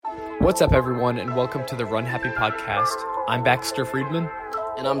What's up, everyone, and welcome to the Run Happy Podcast. I'm Baxter Friedman.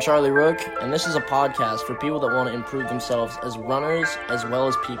 And I'm Charlie Rook, and this is a podcast for people that want to improve themselves as runners as well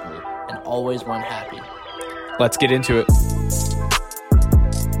as people, and always run happy. Let's get into it.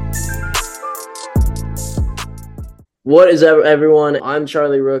 What is up, everyone? I'm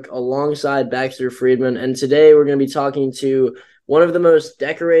Charlie Rook alongside Baxter Friedman, and today we're going to be talking to one of the most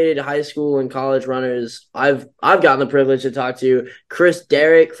decorated high school and college runners I've gotten the privilege to talk to, Chris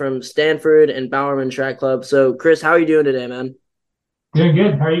Derrick from Stanford and Bowerman Track Club. So, Chris, how are you doing today, man? Doing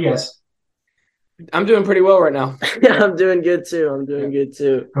good. How are you guys? I'm doing pretty well right now. I'm doing good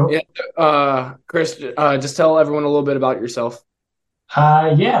too. Cool. Yeah. Chris, just tell everyone a little bit about yourself.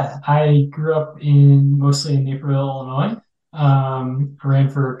 I grew up mostly in Naperville, Illinois. I ran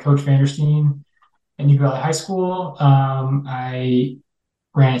for Coach Vandersteen at Neuqua Valley High School. I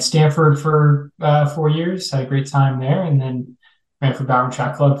ran at Stanford for 4 years, had a great time there, and then ran for Bowerman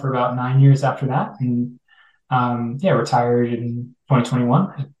Track Club for about 9 years after that. And retired in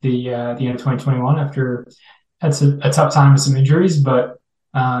 2021 at the end of 2021 after had a tough time with some injuries, but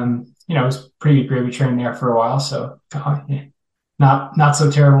it was pretty gravy train there for a while. So not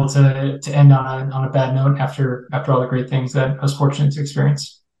so terrible to end on a bad note after all the great things that I was fortunate to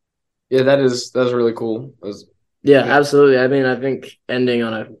experience. Yeah, that is really cool. Absolutely. I mean, I think ending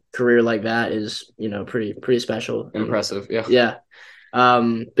on a career like that is, pretty special. Impressive. Yeah.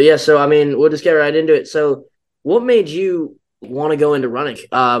 Yeah. So, I mean, we'll just get right into it. So what made you want to go into running?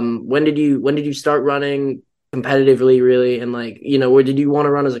 When did you start running competitively, really? And or did you want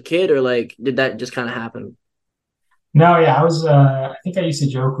to run as a kid, or did that just kind of happen? No, yeah, I think I used to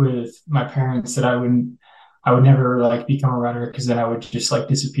joke with my parents that I would never become a runner because then I would just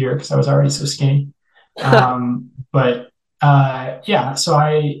disappear because I was already so skinny. So I,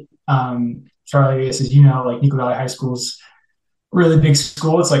 Charlie, I guess, as you know, Neuqua Valley High School's a really big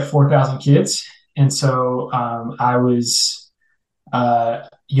school. It's 4,000 kids. And so I was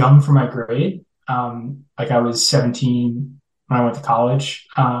young for my grade. I was 17 when I went to college.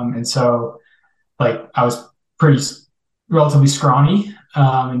 And so I was relatively scrawny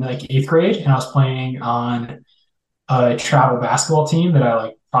in 8th grade, and I was playing on a travel basketball team that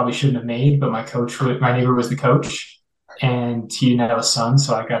I probably shouldn't have made, but my neighbor was the coach, and he didn't have a son,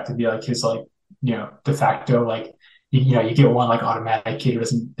 so I got to be his de facto you get one automatic kid who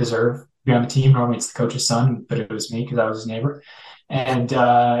doesn't deserve to be on the team. Normally it's the coach's son, but it was me because I was his neighbor. And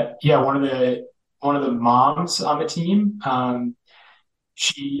one of the moms on the team,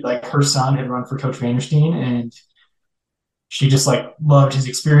 she her son had run for Coach Vandersteen, and she just loved his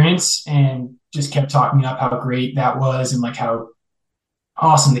experience and just kept talking up how great that was and how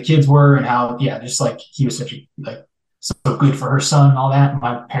awesome the kids were and how he was such a so good for her son and all that. And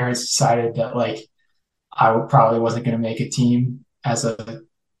my parents decided that I probably wasn't going to make a team as a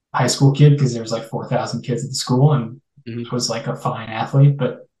high school kid because there was 4,000 kids at the school, and I was a fine athlete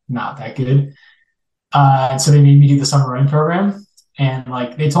but not that good. And so they made me do the summer running program, and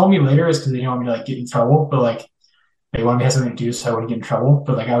they told me later is because they didn't want me to get in trouble, but they wanted me to have something to do so I wouldn't get in trouble.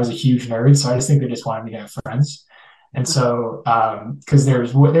 But I was a huge nerd, so I just think they just wanted me to have friends. And so because there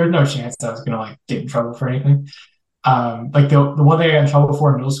was no chance that I was gonna get in trouble for anything. The one thing I got in trouble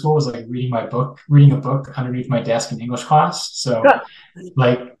for in middle school was reading a book underneath my desk in English class. So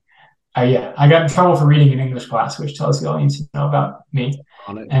I got in trouble for reading in English class, which tells you all you need to know about me.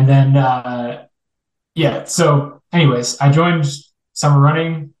 And then so anyways, I joined summer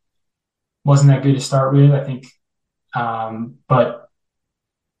running. Wasn't that good to start with, I think. But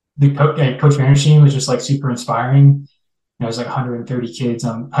the Coach Vandersteen was just super inspiring. There was 130 kids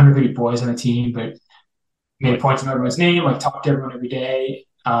 130 boys on the team, but made a point to know everyone's name, talked to everyone every day,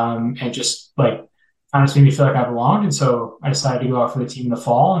 and just kind of just made me feel like I belonged. And so I decided to go out for the team in the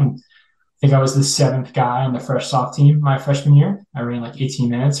fall, and I think I was the 7th guy on the fresh soft team my freshman year. I ran 18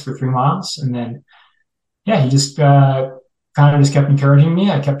 minutes for 3 miles, and then he just kind of just kept encouraging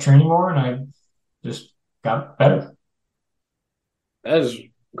me. I kept training more, and I just got better. That is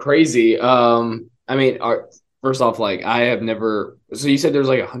crazy. First off, I have never. So you said there's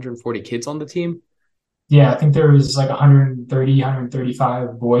 140 kids on the team? Yeah, I think there was 130,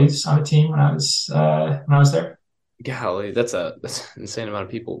 135 boys on the team when I was there. Golly, that's an insane amount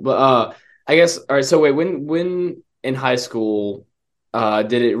of people. But I guess, all right. So wait, when in high school,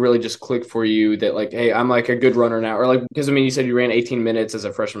 did it really just click for you that hey, I'm a good runner now? Or because you said you ran 18 minutes as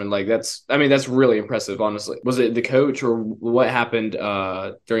a freshman. That's really impressive, honestly. Was it the coach, or what happened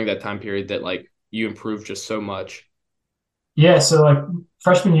during that time period that you improved just so much? Yeah, so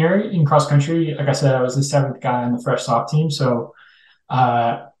freshman year in cross country, like I said, I was the 7th guy on the fresh soft team. So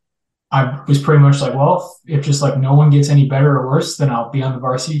I was pretty much like, well, if just like no one gets any better or worse, then I'll be on the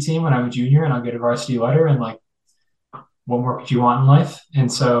varsity team when I'm a junior and I'll get a varsity letter. And like, what more could you want in life?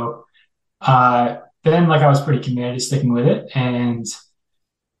 And so then like I was pretty committed to sticking with it. And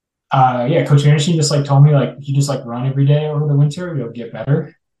yeah, Coach Anderson just like told me like if you just like run every day over the winter, you'll get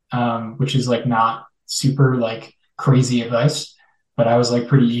better. Which is like not super like crazy advice, but I was like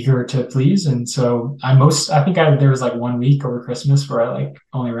pretty eager to please. And so there was like 1 week over Christmas where I like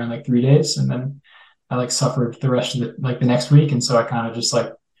only ran like 3 days, and then I like suffered the rest of the next week. And so I kind of just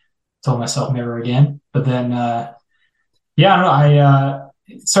like told myself never again. But then yeah, I don't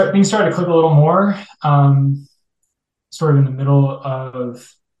know. Things started to click a little more, sort of in the middle of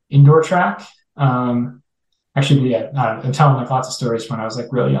indoor track. Actually, yeah, I'm telling like lots of stories from when I was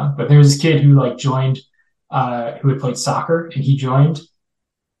like really young. But there was this kid who like joined, who had played soccer, and he joined,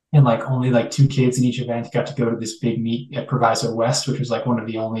 and like only like 2 kids in each event got to go to this big meet at Proviso West, which was like one of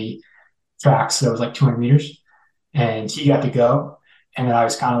the only tracks that was like 200 meters, and he got to go. And then I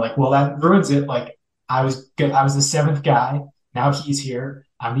was kind of like, well, that ruins it. Like I was good. I was the 7th guy. Now he's here.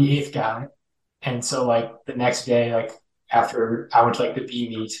 I'm the 8th guy. And so like the next day, like after I went to like the B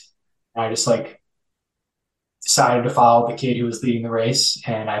meet, I just like decided to follow the kid who was leading the race,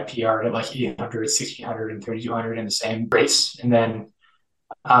 and I PR'd at like 800, 1600, and 3200 in the same race. And then,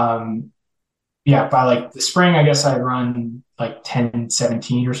 yeah, by like the spring, I guess I'd run like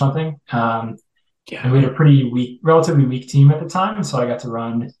 10:17 or something. And we had a relatively weak team at the time. So I got to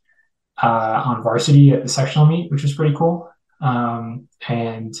run on varsity at the sectional meet, which was pretty cool. And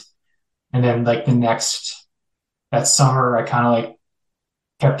then like that summer, I kind of like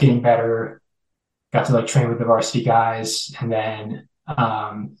kept getting better, got to like train with the varsity guys. And then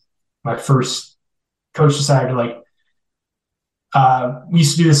my first coach decided to like, we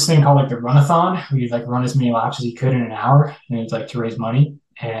used to do this thing called like the runathon. We'd like run as many laps as you could in an hour, and it's like to raise money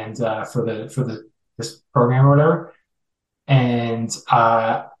and for this program or whatever. And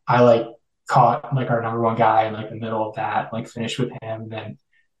I like caught like our number one guy in like the middle of that, like finished with him. And then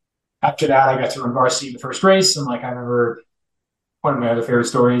after that, I got to run varsity in the first race. And like I remember one of my other favorite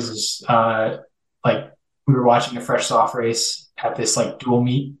stories is like we were watching a fresh soft race at this like dual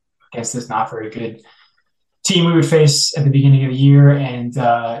meet against this not very good team we would face at the beginning of the year. And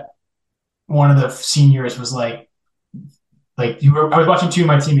one of the seniors was I was watching 2 of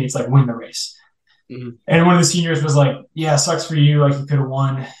my teammates like win the race. Mm-hmm. And one of the seniors was like, yeah, sucks for you. Like you could have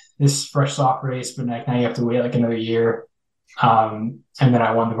won this fresh soft race, but like now you have to wait like another year. And then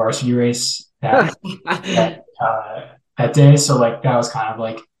I won the varsity race that day. So like that was kind of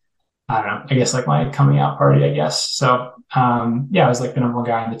like, I don't know, I guess like my coming out party, I guess. So yeah, I was like the number one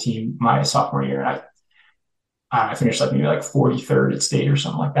guy on the team my sophomore year. And I finished like maybe like 43rd at state or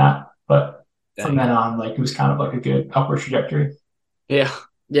something like that. But from then on, like it was kind of like a good upward trajectory. Yeah.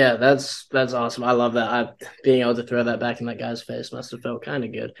 Yeah, that's awesome. I love that. Being able to throw that back in that guy's face must have felt kind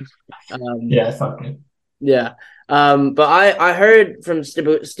of good. Yeah, it felt good. Yeah. But I heard from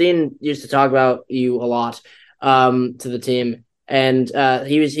Steen used to talk about you a lot to the team. And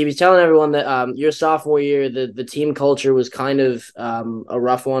he was telling everyone that your sophomore year, the team culture was kind of a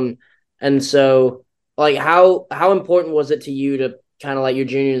rough one. And so like how important was it to you to kind of like your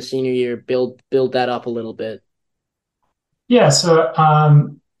junior and senior year build that up a little bit? Yeah, so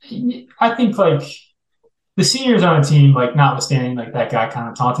I think like the seniors on the team, like notwithstanding like that guy kind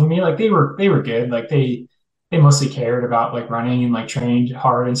of taunting me, like they were good. Like they mostly cared about like running and like trained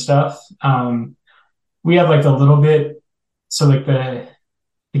hard and stuff. We had like a little bit, so like the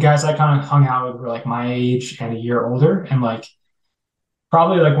guys I kind of hung out with were like my age and a year older, and like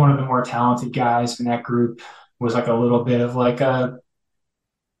probably like one of the more talented guys in that group was like a little bit of like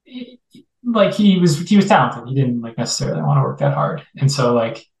like he was talented. He didn't like necessarily want to work that hard. And so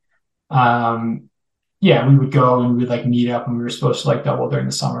like, yeah, we would go and we would like meet up, and we were supposed to like double during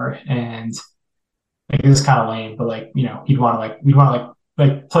the summer. And like, it was kind of lame, but like, you know, we'd want to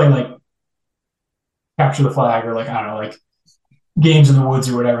like play like capture the flag or like, I don't know, like games in the woods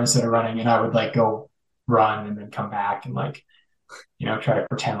or whatever instead of running. And I would like go run and then come back and like, you know, try to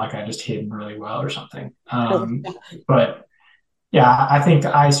pretend like I just hid really well or something. But yeah, I think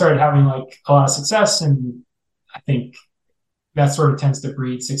I started having like a lot of success, and I think that sort of tends to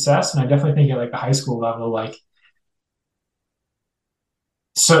breed success. And I definitely think at like the high school level, like,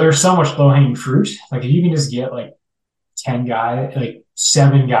 so there's so much low hanging fruit. Like if you can just get like 10 guys, like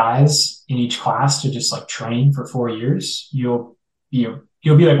 7 guys in each class to just like train for 4 years, you'll be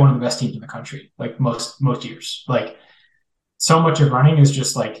like one of the best teams in the country. Like most years, like so much of running is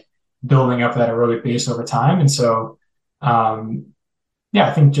just like building up that aerobic base over time. And so, yeah,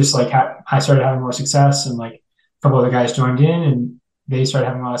 I think just like I started having more success, and like a couple other guys joined in, and they started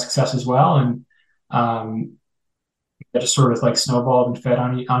having a lot of success as well. And that just sort of like snowballed and fed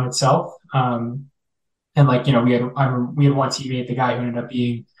on itself. And like, we had one teammate, the guy who ended up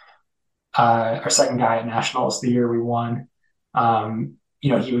being our second guy at nationals the year we won.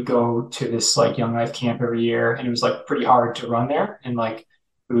 He would go to this like young life camp every year, and it was like pretty hard to run there. And like,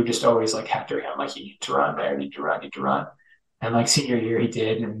 we would just always like hector him, like, you need to run there, need to run, need to run. And like senior year he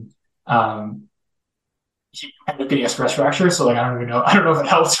did. And he ended up getting a stress fracture. So like, I don't know if it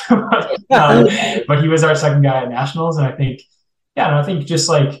helps, but he was our second guy at nationals. And I think just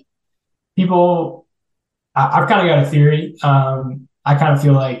like people, I've kind of got a theory. I kind of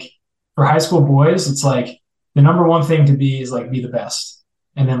feel like for high school boys, it's like the number one thing to be is like be the best.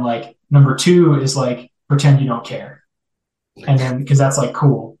 And then like number two is like pretend you don't care. And then because that's like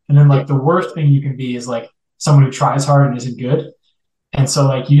cool. And then like the worst thing you can be is like someone who tries hard and isn't good. And so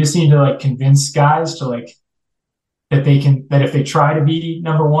like you just need to like convince guys to like that if they try to be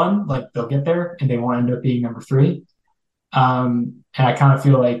number one, like they'll get there, and they won't end up being number three. And I kind of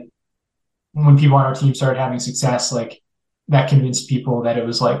feel like when people on our team started having success, like that convinced people that it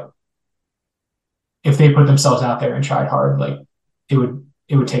was like, if they put themselves out there and tried hard, like it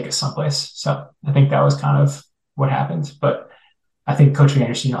would take us someplace. So I think that was kind of what happened. But I think Coach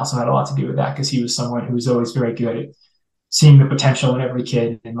Vanderstein also had a lot to do with that, because he was someone who was always very good at seeing the potential in every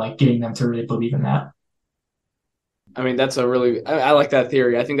kid and like getting them to really believe in that. I mean, that's I like that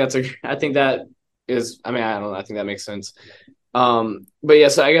theory. I think that makes sense. But yeah,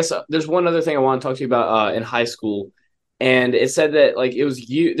 so I guess there's one other thing I want to talk to you about in high school. And it said that like it was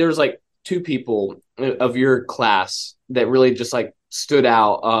there was like two people of your class that really just like stood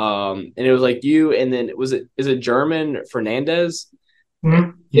out. And it was like you, and then is it German Fernandez?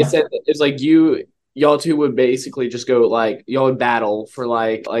 Mm-hmm. Yeah. It said it's like y'all two would basically just go like y'all would battle for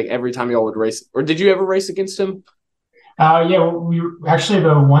like every time y'all would race. Or did you ever race against him? We actually,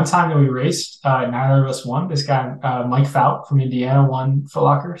 the one time that we raced, neither of us won. This guy, Mike Fout from Indiana, won Foot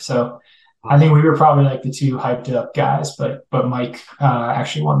Locker. So I think we were probably like the two hyped up guys, but Mike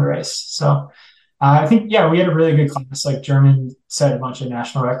actually won the race. So I think, we had a really good class. Like German set a bunch of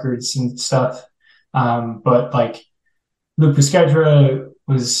national records and stuff. But like Luke Piskedra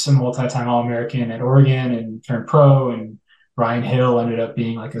was a multi-time All-American at Oregon and turned pro, and Ryan Hill ended up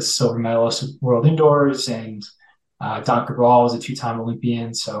being like a silver medalist at World Indoors, and Don Cabral was a two-time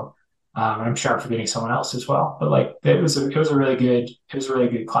Olympian. So I'm sure I'm forgetting someone else as well, but like it was a really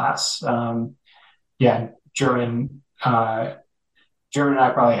good class. German and I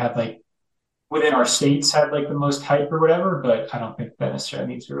probably had like within our states had like the most hype or whatever, but I don't think that necessarily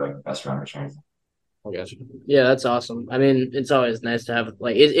means we were like the best runners or anything. I got you. Yeah, that's awesome. I mean, it's always nice to have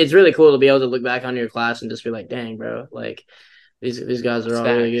like it's really cool to be able to look back on your class and just be like, dang, bro, like these guys are all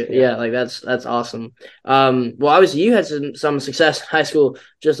really good. Yeah, like that's awesome. Well, obviously you had some success in high school,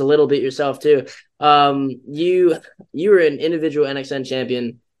 just a little bit yourself too. You were an individual NXN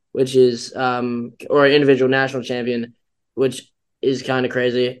champion, which is or an individual national champion, which is kind of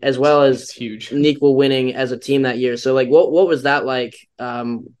crazy, as well as it's huge. Neuqua winning as a team that year. So like, what was that like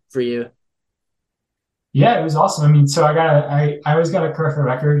for you? Yeah, it was awesome. I mean, so I always got to correct the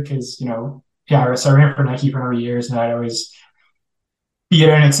record because so I ran for Nike for a number of years, and I'd always be at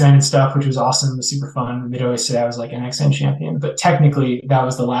NXN and stuff, which was awesome. It was super fun. They'd always say I was like NXN champion, but technically that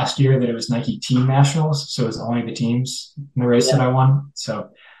was the last year that it was Nike team nationals. So it was only the teams in the race that I won.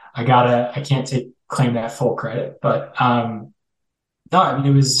 So I can't claim that full credit, but no, I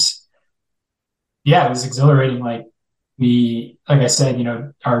mean, it was exhilarating. Like I said,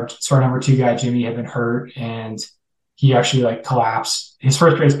 our sort of number two guy, Jimmy, had been hurt, and he actually like collapsed. His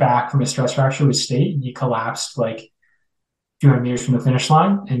first race back from his stress fracture was state, and he collapsed like 200 meters from the finish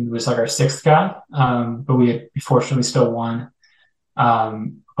line and was like our sixth guy. But we fortunately still won.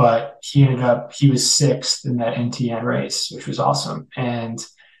 But he was sixth in that NTN race, which was awesome. And it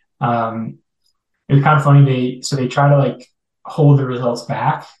was kind of funny. They try to like hold the results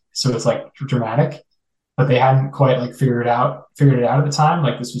back. So it's like dramatic, but they hadn't quite like figured it out at the time.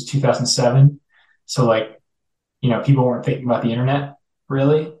 Like this was 2007. So like, people weren't thinking about the internet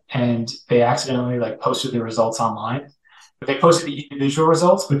really. And they accidentally like posted the results online. But they posted the individual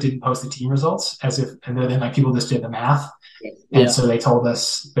results, but didn't post the team results and then like people just did the math. And so they told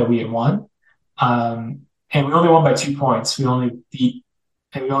us that we had won. And we only won by 2 points. We only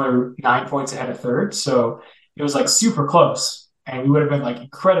were 9 points ahead of third. So it was like super close. And we would have been like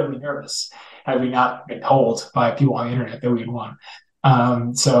incredibly nervous had we not been told by people on the internet that we had won.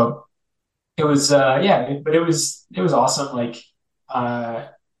 So it was, but it was awesome. Like,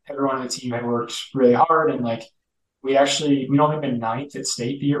 everyone on the team had worked really hard, and like, we'd only been ninth at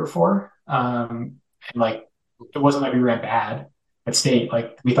state the year before. And like, it wasn't like we ran bad. at state.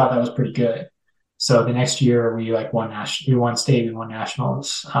 Like we thought that was pretty good. So the next year we like we won state, we won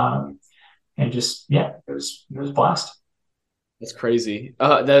nationals, and just it was a blast. That's crazy.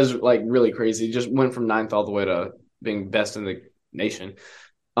 That is like really crazy. Just went from ninth all the way to being best in the nation.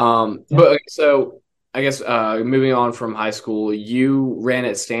 Yeah. But so I guess moving on from high school, you ran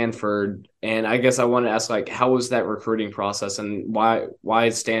at Stanford, and I guess I want to ask like how was that recruiting process and why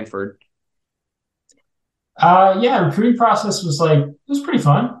Stanford? Recruiting process was like it was pretty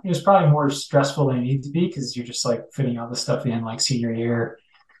fun. It was probably more stressful than it needed to be because you're just like fitting all this stuff in like senior year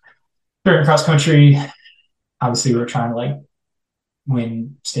during cross country. Obviously, we were trying to like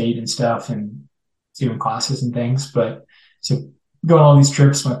win state and stuff and doing classes and things. But so going on all these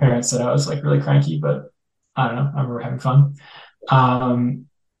trips, my parents said I was like really cranky, but I don't know. I remember having fun. Um,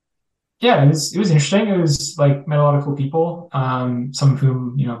 it was interesting. It was like met a lot of cool people, some of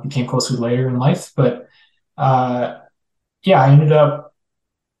whom became close with later in life. But uh, I ended up.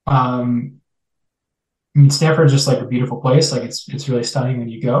 I mean, Stanford's just like a beautiful place. Like it's really stunning when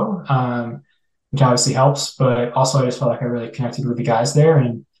you go, which obviously helps. But also, I just felt like I really connected with the guys there.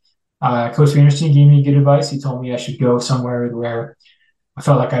 And Coach Vanderstein gave me good advice. He told me I should go somewhere where I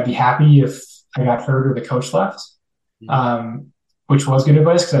felt like I'd be happy if I got hurt or the coach left, which was good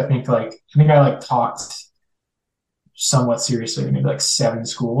advice because I think I like talked somewhat seriously to maybe like 7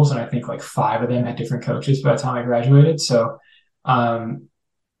 schools, and I think like 5 of them had different coaches by the time I graduated. So that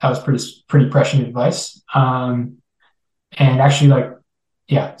was pretty prescient advice. And actually, like,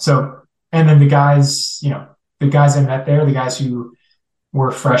 yeah. So, and then the guys I met there, the guys who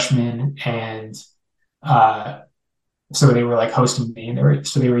were freshmen, and so they were like hosting me, and they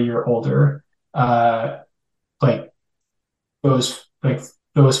were a year older. Like those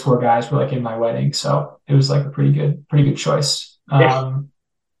 4 guys were like in my wedding, so it was like a pretty good choice.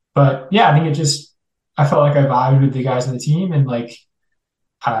 But yeah, I think I felt like I vibed with the guys on the team, and like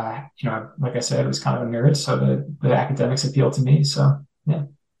like I said, it was kind of a nerd, so the academics appealed to me. So yeah.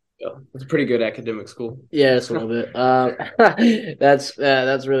 Yeah, it's a pretty good academic school. Yeah, it's a little bit. That's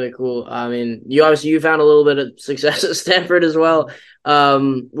really cool. I mean, you found a little bit of success at Stanford as well.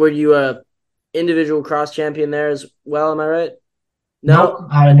 Were you a individual cross champion there as well? Am I right? No. Nope,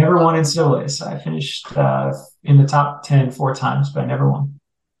 I never won NCAAs. I finished in the top 10 4 times, but I never won.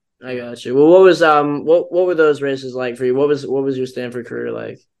 I got you. Well, what were those races like for you? What was your Stanford career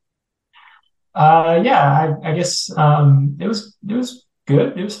like? I guess it was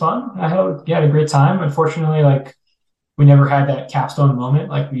good. It was fun. Had a great time. Unfortunately, like we never had that capstone moment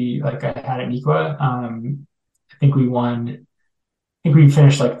like I had at Neuqua. I think we won. I think we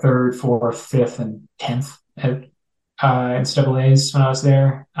finished like 3rd, 4th, 5th, and 10th at NCAA's when I was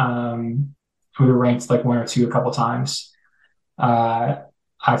there. We were ranked like 1 or 2 a couple times.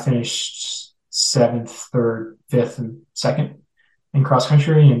 I finished 7th, 3rd, 5th, and 2nd in cross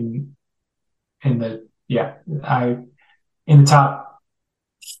country, and I in the top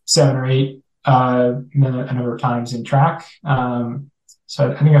 7 or 8 a number of times in track.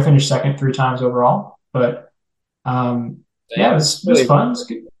 So I think I finished 2nd 3 times overall. But it was fun. It was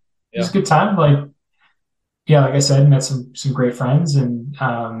good. It was a good time. Like like I said, met some great friends, and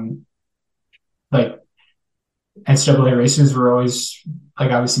like NCAA races were always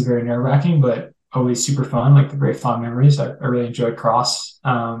like obviously very nerve wracking, but always super fun. Like the great fond memories. I really enjoyed cross.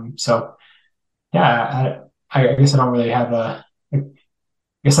 So yeah, I guess I don't really have I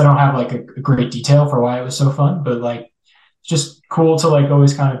guess I don't have like a great detail for why it was so fun, but like it's just cool to like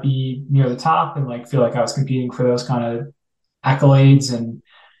always kind of be near the top and like feel like I was competing for those kind of accolades. And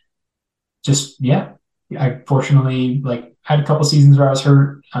just I fortunately like had a couple seasons where I was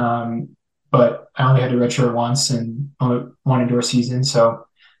hurt, but I only had to redshirt once and only 1 indoor season, so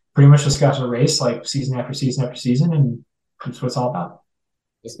pretty much just got to race like season after season after season, and that's what it's all about.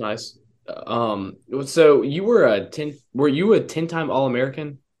 That's nice. So you were were you a 10-time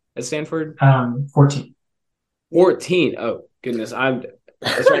All-American at Stanford? 14. 14. Oh goodness.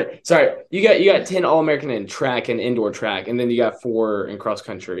 That's right. Sorry. You got 10 All-American in track and indoor track, and then you got 4 in cross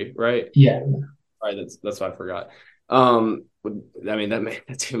country, right? Yeah. All right, that's what I forgot. I mean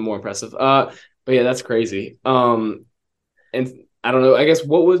that's even more impressive. But yeah, that's crazy. And I don't know, I guess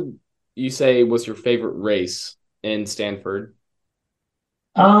what would you say was your favorite race in Stanford?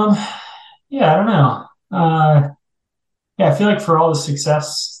 I don't know. I feel like for all the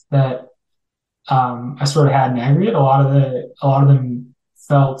success that I sort of had in aggregate, a lot of them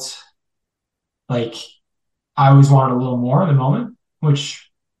felt like I always wanted a little more in the moment,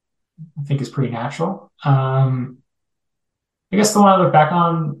 which I think is pretty natural. I guess the one I look back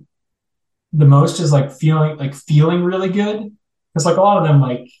on the most is like feeling really good. Because like a lot of them,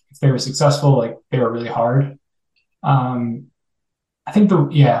 like if they were successful, like they were really hard. I think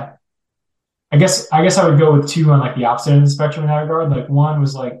I guess I would go with two on like the opposite end of the spectrum in that regard. Like one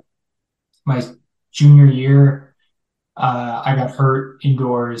was like my junior year, I got hurt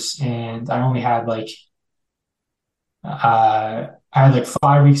indoors and I had like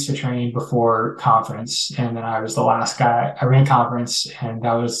 5 weeks to train before conference, and then I was the last guy. I ran conference, and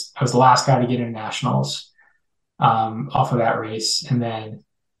I was the last guy to get into nationals off of that race. And then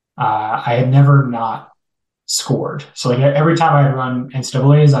I had never not scored. So like every time I had run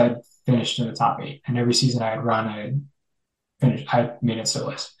NCAA's, I had finished in the top 8, and every season I had run, I had finished. I had made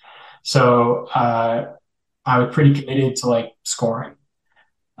NCAA's. So I was pretty committed to like scoring,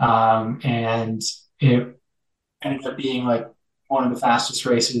 and it ended up being like one of the fastest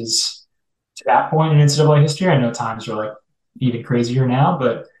races to that point in NCAA history. I know times are like even crazier now,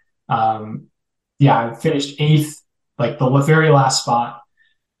 but yeah, I finished 8th, like the very last spot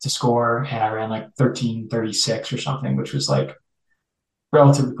to score, and I ran like 13:36 or something, which was like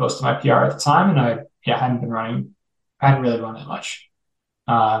relatively close to my PR at the time. And I hadn't really run that much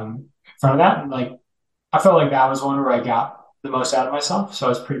in front of that. And like, I felt like that was one where I got the most out of myself. So I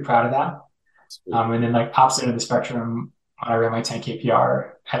was pretty proud of that. And then like opposite of the spectrum, when I ran my 10K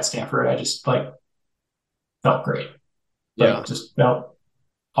PR at Stanford, I just like felt great. Like Yeah. just felt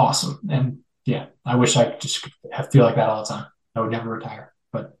awesome. And yeah, I wish I could just feel like that all the time. I would never retire,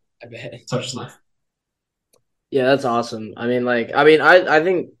 but I bet. such is life. Yeah, that's awesome. I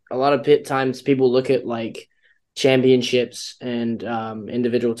think a lot of times people look at like championships and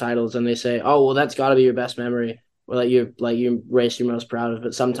individual titles and they say, "Oh, well, that's got to be your best memory or you race you're most proud of."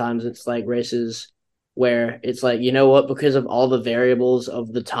 But sometimes it's like races where it's like, you know what, because of all the variables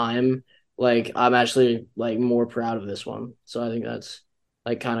of the time, like I'm actually like more proud of this one. So I think that's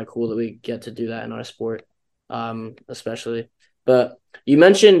like kind of cool that we get to do that in our sport, especially. But you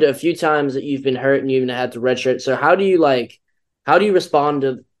mentioned a few times that you've been hurt and you even had to redshirt. So how do you respond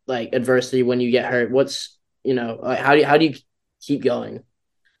to like adversity when you get hurt? How do you keep going?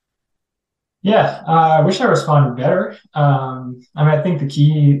 Yeah, I wish I responded better. I mean, I think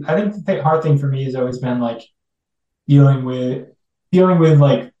the hard thing for me has always been like dealing with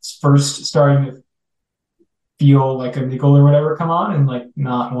like first starting to feel like a nickel or whatever come on, and like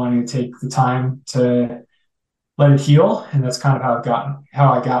not wanting to take the time to let it heal. And that's kind of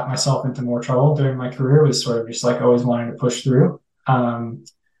how I got myself into more trouble during my career, was sort of just like always wanting to push through.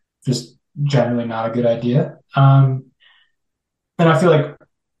 Just generally not a good idea. And I feel like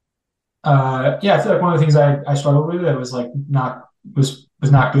I feel like one of the things I struggled with that was like not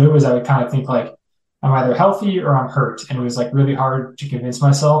good was I would kind of think like I'm either healthy or I'm hurt. And it was like really hard to convince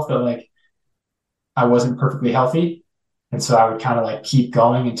myself that like I wasn't perfectly healthy. And so I would kind of like keep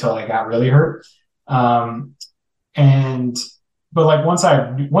going until I got really hurt. Um, and but like once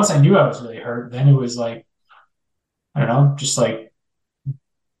I knew I was really hurt, then it was like, I don't know, just like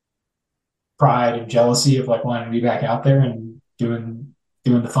pride and jealousy of like wanting to be back out there and doing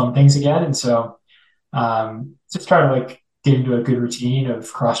the fun things again. And so just try to like get into a good routine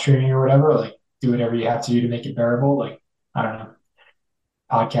of cross training or whatever, like do whatever you have to do to make it bearable. Like, I don't know,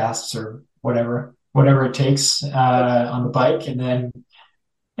 podcasts or whatever it takes on the bike. And then,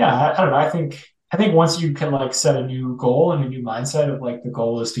 yeah, I don't know. I think once you can like set a new goal and a new mindset of like the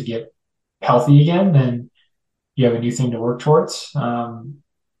goal is to get healthy again, then you have a new thing to work towards.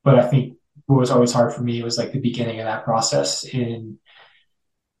 But I think what was always hard for me was like the beginning of that process in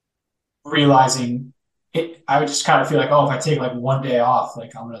realizing it. I would just kind of feel like, oh, if I take like one day off,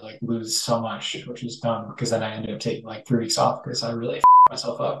 like I'm gonna like lose so much, which is dumb because then I ended up taking like 3 weeks off because I really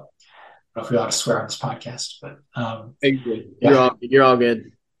myself up. I don't know if we ought to swear on this podcast, but yeah, You're all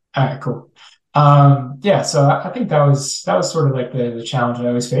good. all right, cool. Yeah, so I think that was sort of like the challenge I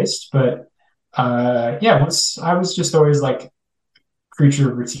always faced. But once I was just always like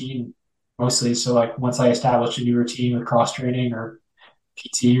creature of routine mostly. So like once I established a new routine with cross training or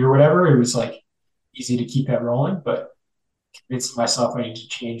PT or whatever, it was like easy to keep that rolling. But convincing myself I need to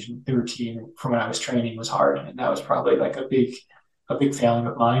change the routine from when I was training was hard, and that was probably like a big failing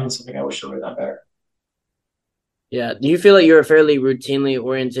of mine and something I wish I would have done better. Yeah. Do you feel like you're a fairly routinely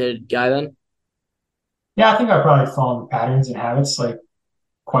oriented guy then? Yeah, I think I probably fall into patterns and habits like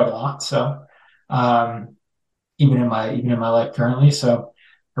quite a lot. So um, even in my life currently. So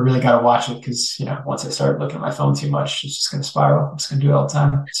I really got to watch it because once I start looking at my phone too much, it's just going to spiral. I'm just going to do it all the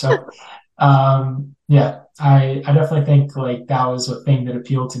time. So yeah, I definitely think like that was a thing that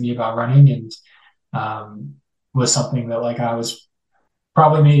appealed to me about running, and was something that like I was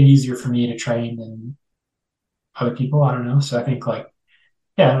probably made it easier for me to train than other people. I don't know. So I think like,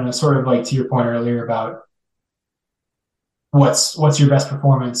 yeah, I don't know, sort of like to your point earlier about what's your best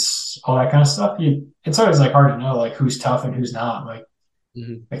performance, all that kind of stuff. It's always like hard to know like who's tough and who's not. Like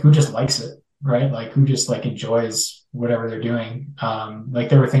Mm-hmm. Like who just likes it, right? Like who just like enjoys whatever they're doing. Like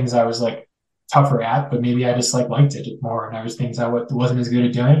there were things I was like tougher at, but maybe I just like liked it more. And there was things I wasn't as good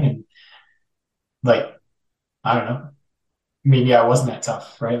at doing. And like, I don't know, maybe I wasn't that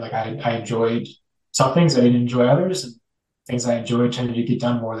tough, right? Like I enjoyed some things, I didn't enjoy others, and things I enjoyed tended to get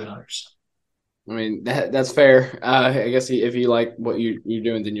done more than others. I mean, that's fair. I guess if you like what you're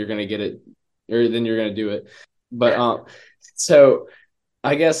doing, then you're gonna get it, or then you're gonna do it. But so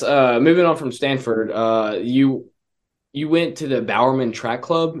I guess moving on from Stanford, you went to the Bowerman Track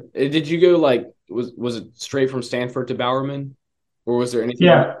Club. Did you go like was it straight from Stanford to Bowerman, or was there anything?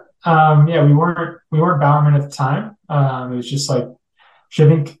 Yeah. Yeah, we weren't Bowerman at the time. It was just like I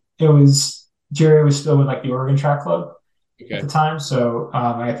think it was Jerry was still with like the Oregon Track Club at the Okay. time. So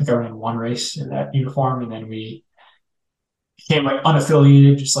I think I ran one race in that uniform, and then we became like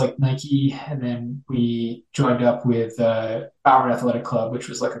unaffiliated, just like Nike. And then we joined up with Bowerman Athletic Club, which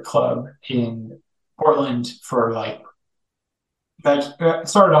was like a club in Portland for like that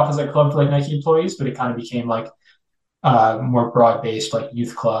started off as a club for like Nike employees, but it kind of became like more broad based like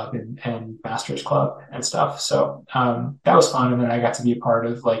youth club and masters club and stuff. So that was fun. And then I got to be a part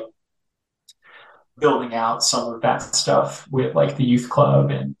of like building out some of that stuff with like the youth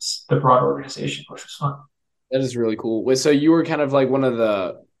club and the broad organization, which was fun. That is really cool. Wait, so you were kind of like one of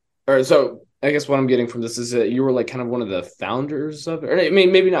the, or so I guess what I'm getting from this is that you were like kind of one of the founders of it. Or I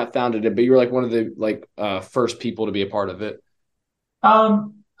mean, maybe not founded it, but you were like one of the like first people to be a part of it.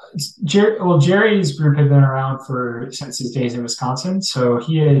 Um, Jerry's group had been around for since his days in Wisconsin, so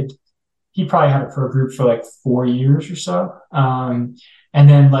he probably had a pro group for like 4 years or so. And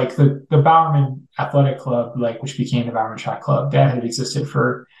then like the Bowerman Athletic Club, like which became the Bowerman Track Club, that had existed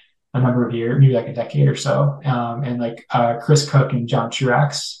for a number of years, maybe like a decade or so. And like Chris Cook and John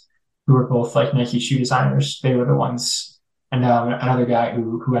Truax, who were both like Nike shoe designers, they were the ones. And another guy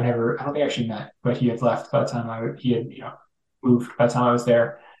who I don't think I actually met, but he had left by the time he had moved by the time I was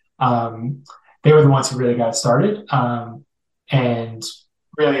there. Um, they were the ones who really got it started. And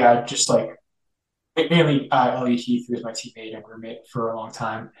really, I just like mainly Elliot Heath, who was my teammate and roommate for a long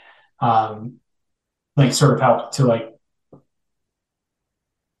time, um, like sort of helped to like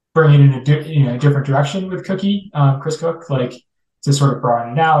bring it in a different direction with Cookie, Chris Cook, like to sort of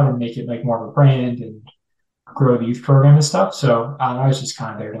broaden it out and make it like more of a brand and grow the youth program and stuff. So I was just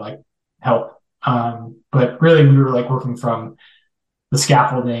kind of there to like help. But really, we were like working from the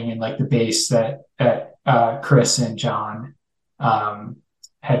scaffolding and like the base that Chris and John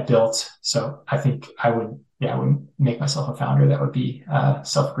had built. So I think I wouldn't make myself a founder. That would be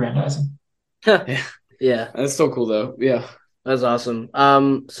self-aggrandizing. Yeah, Yeah, that's so cool though. Yeah. that's awesome.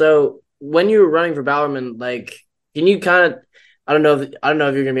 So when you were running for Bowerman, like, can you kind of, I don't know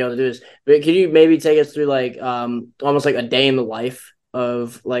if you're gonna be able to do this, but can you maybe take us through like almost like a day in the life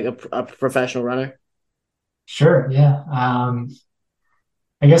of like a professional runner? Sure. Yeah.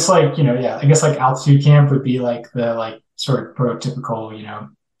 I guess like, yeah, I guess like altitude camp would be like the like sort of prototypical,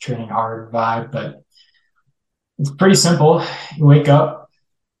 training hard vibe, but it's pretty simple. You wake up,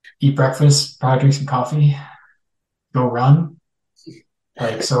 eat breakfast, probably drink some coffee, go run.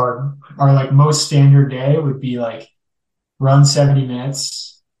 Like, so our like most standard day would be like run 70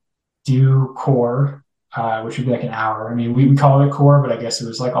 minutes, do core, which would be like an hour. I mean, we call it core, but I guess it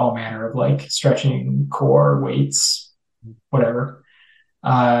was like all manner of like stretching, core, weights, whatever.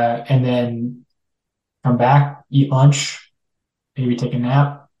 And then come back, eat lunch, maybe take a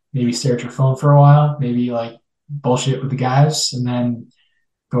nap, maybe stare at your phone for a while, maybe like bullshit with the guys, and then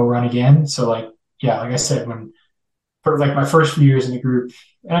go run again. So like, yeah, like I said, when for like my first few years in the group,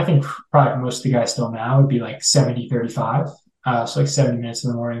 and I think probably most of the guys still now would be like 70, 35. So like 70 minutes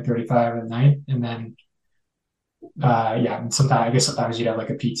in the morning, 35 at night. And then, yeah, and sometimes you'd have like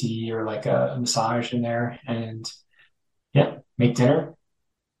a PT or like a massage in there and yeah, make dinner,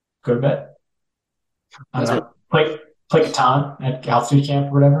 go to bed. I don't That's know, play Catan at altitude camp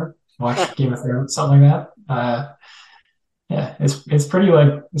or whatever, watch Game of Thrones, something like that. Yeah, it's pretty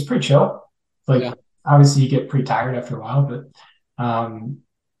chill. yeah. Like obviously you get pretty tired after a while, but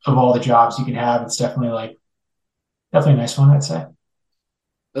of all the jobs you can have, it's definitely a nice one, I'd say.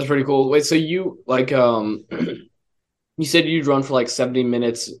 That's pretty cool. Wait, so you like you said you'd run for like 70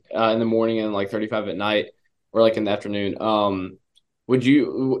 minutes in the morning and like 35 at night or like in the afternoon. Would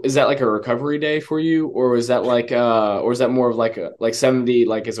you is that like a recovery day for you or is that like or is that more of like a like 70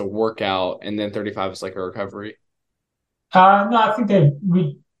 like as a workout and then 35 is like a recovery? No, I think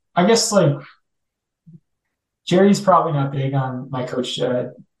I guess like Jerry's probably not big on my coach,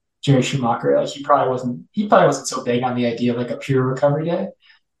 Jerry Schumacher. Like he probably wasn't so big on the idea of like a pure recovery day.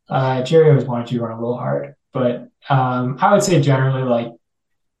 Jerry always wanted you to run a little hard, but I would say generally like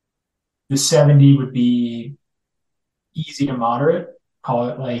the 70 would be easy to moderate. Call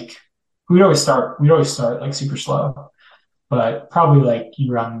it like we'd always start like super slow, but probably like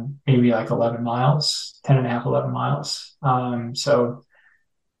you run maybe like 11 miles, 10 and a half, 11 miles. So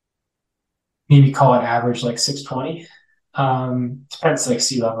maybe call it average like 620. Depends like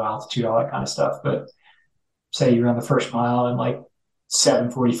sea level, altitude, all that kind of stuff. But say you run the first mile in like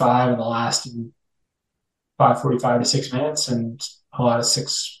 7:45 and the last in 5:45 to 6 minutes, and a lot of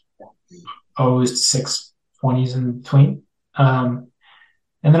 6:00s to 6:20s in between.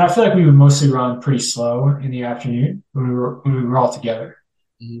 And then I feel like we would mostly run pretty slow in the afternoon when we were all together.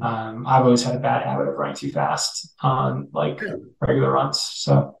 I've always had a bad habit of running too fast on like regular runs,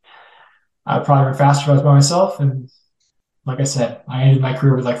 so I'd probably run faster if I was by myself. And like I said, I ended my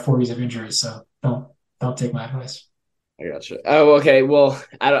career with like 4 years of injuries, so don't take my advice. I gotcha. Oh, okay. Well,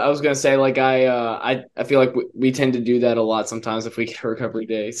 I was gonna say like I feel like we tend to do that a lot sometimes if we get a recovery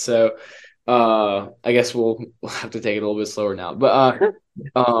day. So I guess we'll have to take it a little bit slower now. But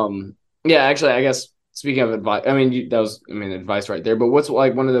yeah, actually, I guess speaking of advice, I mean that was advice right there. But what's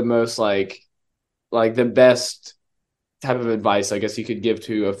like one of the most like the best type of advice I guess you could give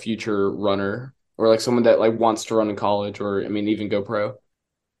to a future runner or like someone that like wants to run in college or even go pro?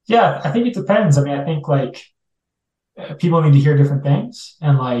 Yeah, I think it depends. I mean, I think like people need to hear different things,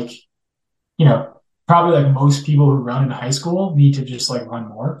 and like probably like most people who run in high school need to just like run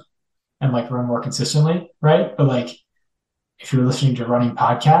more and like run more consistently, right? But like if you're listening to running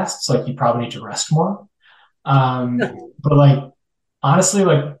podcasts, like you probably need to rest more. But like honestly,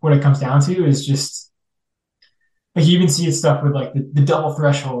 like what it comes down to is just like you even see it stuff with like the double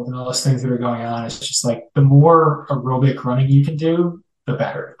threshold and all those things that are going on. It's just like the more aerobic running you can do, the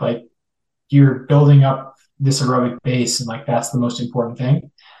better. Like you're building up this aerobic base, and like that's the most important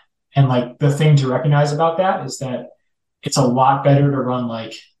thing. And like the thing to recognize about that is that it's a lot better to run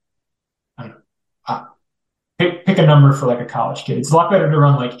like I don't know, pick a number for like a college kid. It's a lot better to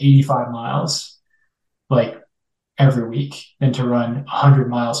run like 85 miles like every week than to run 100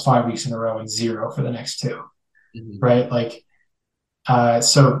 miles 5 weeks in a row and zero for the next two, right? Like,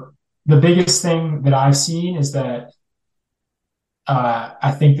 so the biggest thing that I've seen is that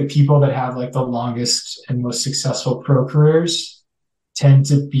I think the people that have like the longest and most successful pro careers tend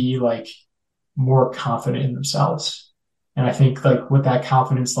to be like more confident in themselves. And I think like what that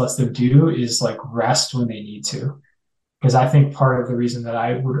confidence lets them do is like rest when they need to. Because I think part of the reason that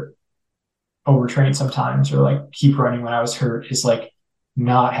I would overtrain sometimes or like keep running when I was hurt is like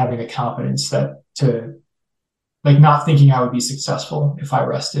not having the confidence that to like not thinking I would be successful if I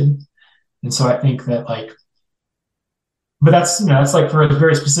rested. And so I think that like, but that's like for a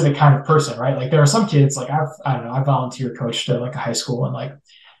very specific kind of person, right? Like there are some kids like I don't know, I volunteer coached at like a high school, and like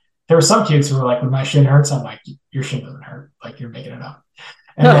there were some kids who were like, when my shin hurts, I'm like, your shin doesn't hurt. Like you're making it up.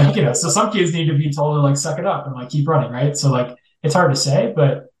 And like, so some kids need to be told to like suck it up and like keep running, right? So like it's hard to say,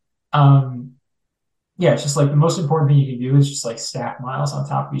 but yeah, it's just like the most important thing you can do is just like stack miles on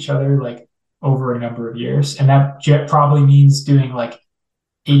top of each other, like over a number of years. And that probably means doing like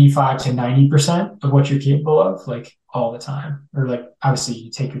 85 to 90% of what you're capable of, like all the time. Or like obviously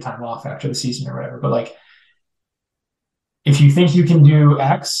you take your time off after the season or whatever, but like if you think you can do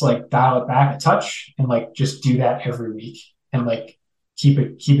X, like dial it back a touch and like just do that every week and like keep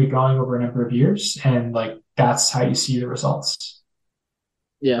it going over a number of years. And like that's how you see the results.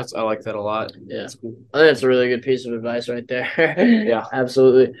 Yeah. I like that a lot. Yeah. Cool. I think that's a really good piece of advice right there. Yeah.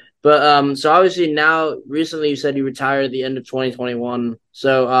 Absolutely. But so obviously now recently you said you retired at the end of 2021.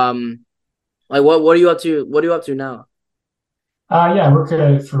 So like what are you up to? What are you up to now? Yeah, I work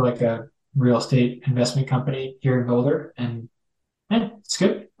for like a real estate investment company here in Boulder, and yeah, it's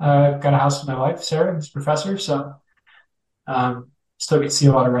good. Got a house with my wife, Sarah, who's a professor, so still get to see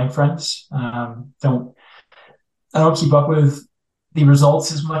a lot of running friends. I don't keep up with the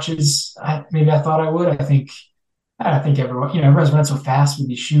results as much as maybe I thought I would. I think everyone's run so fast with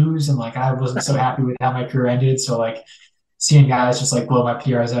these shoes, and like I wasn't so happy with how my career ended. So like seeing guys just like blow my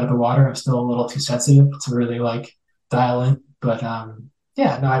PRs out of the water, I'm still a little too sensitive to really like dial in. But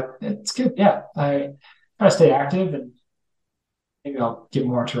yeah, no, it's good. Yeah, I try to stay active, and maybe I'll get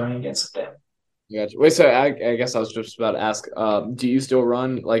more into running again someday. Gotcha. Wait, so I guess I was just about to ask, do you still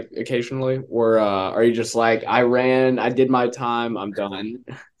run like occasionally, or are you just like I did my time, I'm done?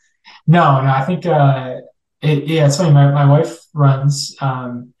 No, I think yeah, it's funny. My wife runs,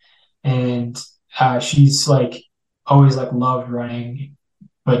 and she's like always like loved running,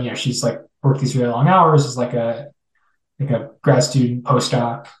 but she's like worked these really long hours as like a grad student,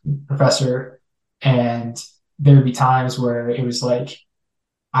 postdoc, professor, and there'd be times where it was like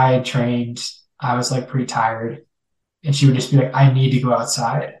I had trained, I was like pretty tired, and she would just be like, I need to go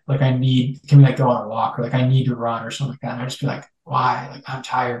outside. Like, can we like go on a walk, or like I need to run or something like that. And I'd just be like, why? Like, I'm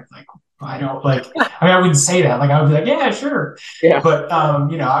tired. Like, I don't like, I mean, I wouldn't say that. Like, I would be like, yeah, sure. Yeah. But,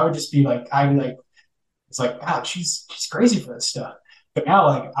 I would just be like, it's like, God, she's crazy for this stuff. But now,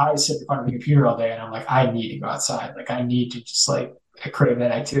 like, I sit in front of the computer all day and I'm like, I need to go outside. Like, I need to just like crave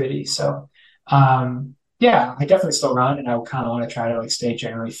that activity. So, yeah, I definitely still run, and I kind of want to try to like stay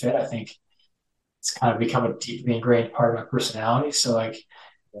generally fit. I think it's kind of become a deeply ingrained part of my personality. So, like,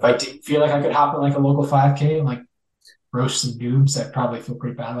 if I did feel like I could hop in like a local 5K and like roast some noobs, I'd probably feel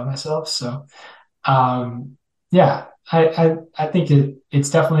pretty bad about myself. So, yeah, I think it's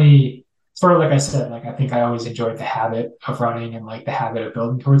definitely sort of like I said, like I think I always enjoyed the habit of running and like the habit of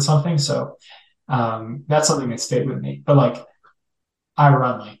building towards something. So, that's something that stayed with me. But like, I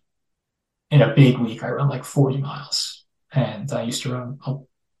run like in a big week, I run like 40 miles, and I used to run a I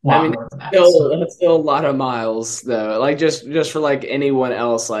lot mean, more than that. that's still a lot of miles though. Like just for like anyone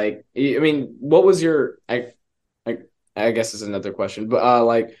else, like I mean, what was your I guess is another question, but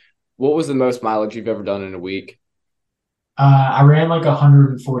like what was the most mileage you've ever done in a week? I ran like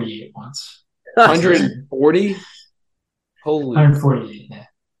 148 once. 140? Holy 148, yeah.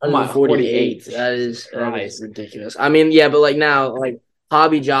 oh my 148. That is ridiculous. I mean, yeah, but like now, like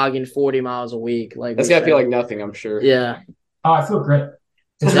hobby jogging 40 miles a week. Like that's gotta feel like nothing, I'm sure. Yeah. Oh, I feel great.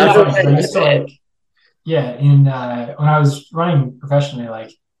 It's That's really funny 'cause I okay. used to like, yeah, in when I was running professionally,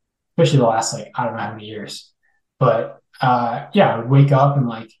 like especially the last like I don't know how many years, but yeah, I would wake up and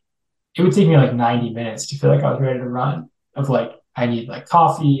like it would take me like 90 minutes to feel like I was ready to run. Of like I need like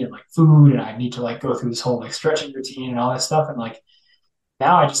coffee and like food, and I need to like go through this whole like stretching routine and all that stuff. And like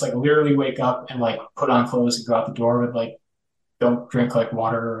now I just like literally wake up and like put on clothes and go out the door with like don't drink like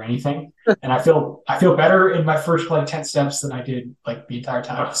water or anything. And I feel better in my first like 10 steps than I did like the entire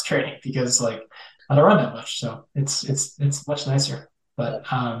time I was training, because like I don't run that much. So it's much nicer. But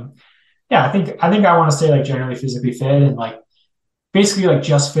yeah, I think I want to stay like generally physically fit, and like basically like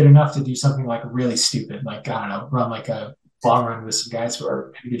just fit enough to do something like really stupid. Like, I don't know, run like a long run with some guys who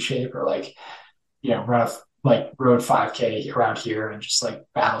are in good shape, or like, run a like road 5K around here and just like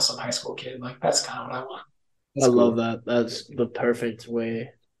battle some high school kid. Like, that's kind of what I want. I love that. That's the perfect way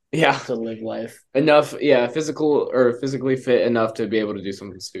Yeah. to live life. Enough, yeah, physically fit enough to be able to do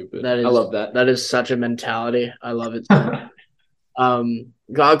something stupid. I love that. That is such a mentality. I love it.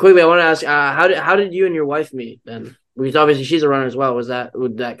 Quickly, I want to ask, how did you and your wife meet then? Because obviously she's a runner as well. Would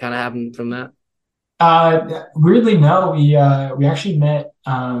that kind of happen from that? Weirdly, no. We actually met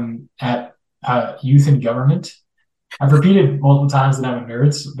at youth and government. I've repeated multiple times that I'm a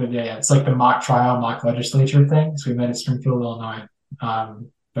nerd, but yeah, it's like the mock trial, mock legislature thing. So we met at Springfield, Illinois.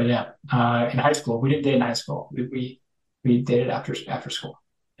 But yeah, in high school, we didn't date in high school. We dated after school.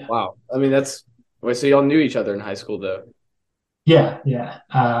 Yeah. Wow. I mean, so y'all knew each other in high school though. Yeah, yeah.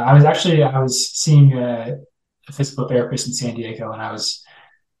 I was seeing a physical therapist in San Diego, and I was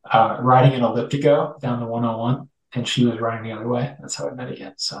riding an elliptico down the 101, and she was running the other way. That's how I met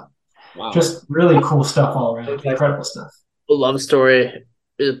again. So, wow. Just really cool stuff all around. Incredible stuff. A love story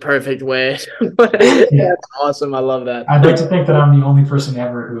is a perfect way. Yeah. That's awesome. I love that. I'd like to think that I'm the only person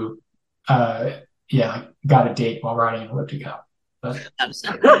ever who, got a date while riding an elliptico. But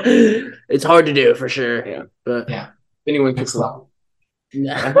it's hard to do for sure. Yeah, but yeah, anyone could love.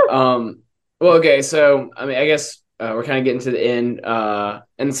 Yeah. Well, okay. So, I mean, I guess we're kind of getting to the end.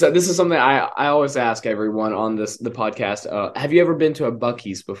 And so this is something I always ask everyone on the podcast. Have you ever been to a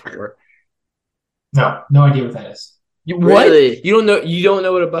Buc-ee's before? No idea what that is. What? Really? You don't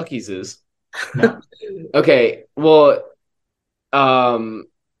know what a Buc-ee's is? No. Okay. Well, I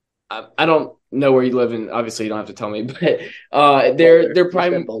don't know where you live, and obviously you don't have to tell me, but they're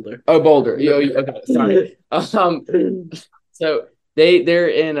prime Boulder. Oh, Boulder. Okay, sorry. So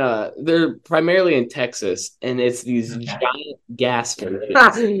they're primarily in Texas, and it's these giant gas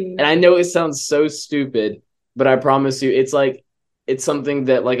stations. And I know it sounds so stupid, but I promise you, it's something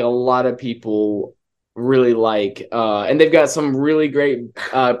that like a lot of people really like. And they've got some really great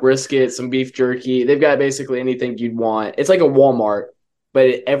brisket, some beef jerky. They've got basically anything you'd want. It's like a Walmart,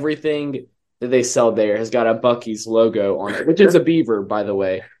 but everything that they sell there has got a Buc-ee's logo on it, which is a beaver, by the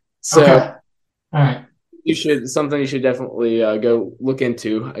way. So, okay. All right. you should definitely go look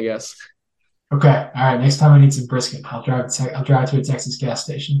into, I guess. Okay. All right. Next time I need some brisket, I'll drive to a Texas gas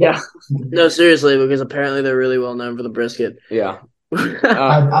station. Yeah. No, seriously, because apparently they're really well known for the brisket. Yeah.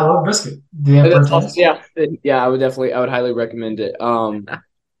 I love brisket. Do they have burnt Yeah. I would highly recommend it.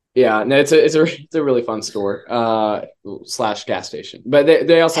 Yeah, no, it's a really fun store / gas station, but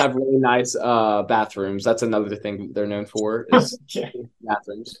they also have really nice bathrooms. That's another thing they're known for is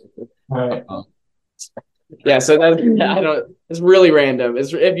bathrooms. All right. Yeah, so that I don't. It's really random.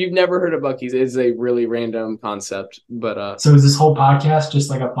 If you've never heard of Bucky's, it's a really random concept. But So is this whole podcast just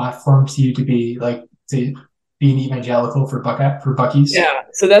like a platform to you to be to be an evangelical for Bucky's? yeah,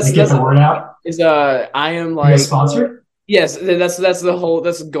 so that's Like get that's the word out. I am Are you guys like sponsored? yes, that's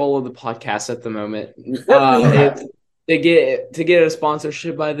the goal of the podcast at the moment. Okay. It's to get a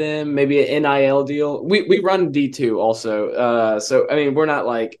sponsorship by them, maybe an NIL deal. We run D2 also. So I mean we're not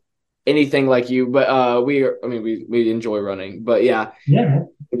like anything like you, but we enjoy running. But yeah, Yeah, man.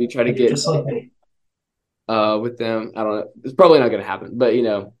 we try to You're get just like me. with them. I don't know. It's probably not gonna happen, but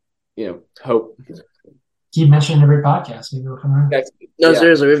hope. Keep mentioning every podcast. Maybe we'll come around. No, Yeah.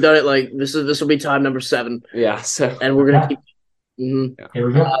 seriously, we've done it like this will be time number 7, Yeah, so and we're gonna Okay. keep. Mhm. Here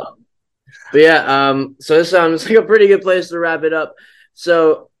we go. But yeah, so this sounds like a pretty good place to wrap it up.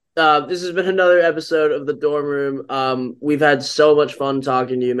 So this has been another episode of the Dorm Room. We've had so much fun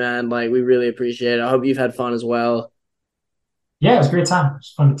talking to you, man. Like we really appreciate it. I hope you've had fun as well. Yeah, it was a great time. It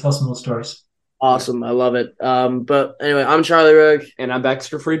was fun to tell some old stories. Awesome, I love it. But anyway, I'm Charlie Rook, and I'm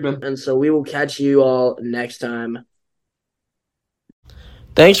Baxter Friedman. and so we will catch you all next time.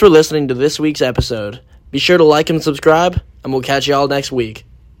 Thanks for listening to this week's episode. Be sure to like and subscribe, and we'll catch you all next week.